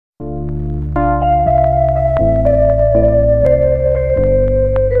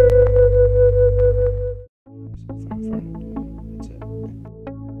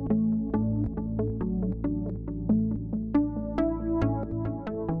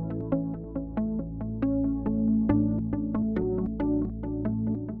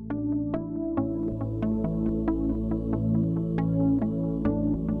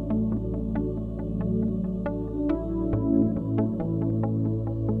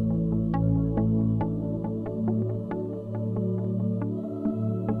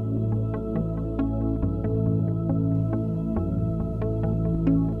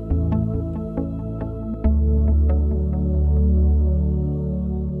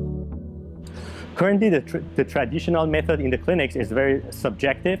Currently, the traditional method in the clinics is very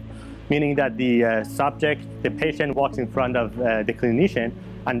subjective, meaning that the subject, the patient walks in front of the clinician,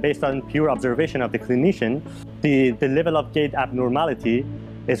 and based on pure observation of the clinician, the level of gait abnormality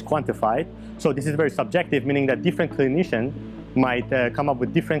is quantified. So this is very subjective, meaning that different clinicians might come up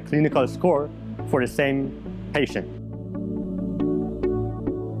with different clinical score for the same patient.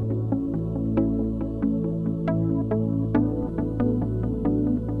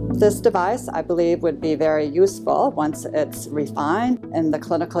 This device, I believe, would be very useful once it's refined in the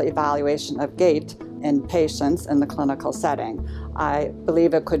clinical evaluation of gait in patients in the clinical setting. I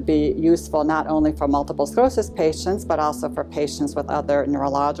believe it could be useful not only for multiple sclerosis patients, but also for patients with other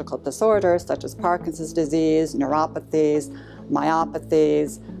neurological disorders such as Parkinson's disease, neuropathies,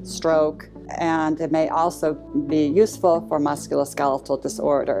 myopathies, stroke, and it may also be useful for musculoskeletal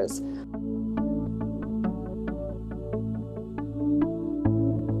disorders.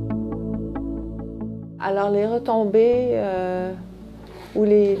 Alors les retombées ou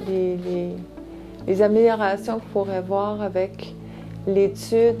les améliorations qu'on pourrait voir avec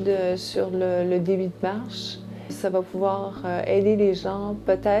l'étude sur le débit de marche, ça va pouvoir aider les gens,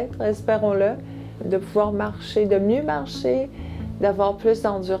 peut-être, espérons-le, de pouvoir marcher, de mieux marcher, d'avoir plus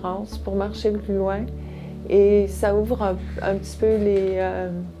d'endurance pour marcher plus loin. Et ça ouvre un petit peu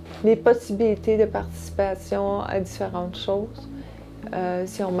les possibilités de participation à différentes choses.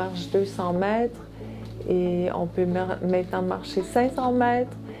 Si on marche 200 mètres, et on peut maintenant marcher 500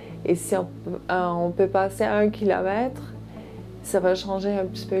 mètres, et si on peut passer 1 kilomètre, ça va changer un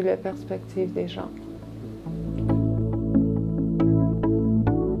petit peu la perspective des gens.